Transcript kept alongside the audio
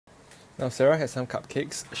Now Sarah had some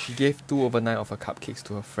cupcakes. She gave 2/9 of her cupcakes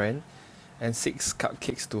to her friend and 6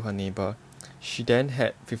 cupcakes to her neighbor. She then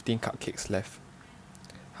had 15 cupcakes left.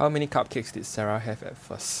 How many cupcakes did Sarah have at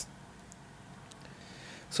first?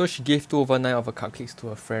 So she gave 2/9 of her cupcakes to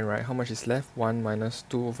her friend, right? How much is left? 1 minus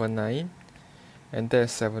 2/9, and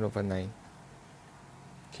there's 7/9.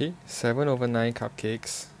 Okay, 7/9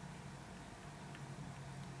 cupcakes.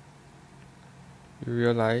 You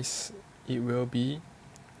realize it will be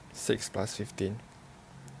 6 plus 15.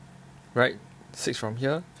 Right? 6 from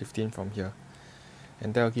here, 15 from here.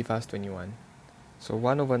 And that will give us 21. So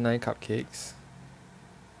 1/9 cupcakes.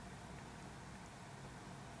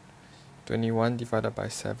 21 divided by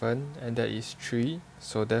 7, and that is 3.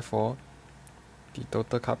 So therefore, the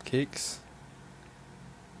total cupcakes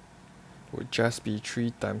would just be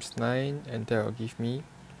 3 times 9, and that will give me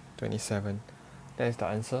 27. That is the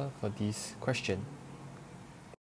answer for this question.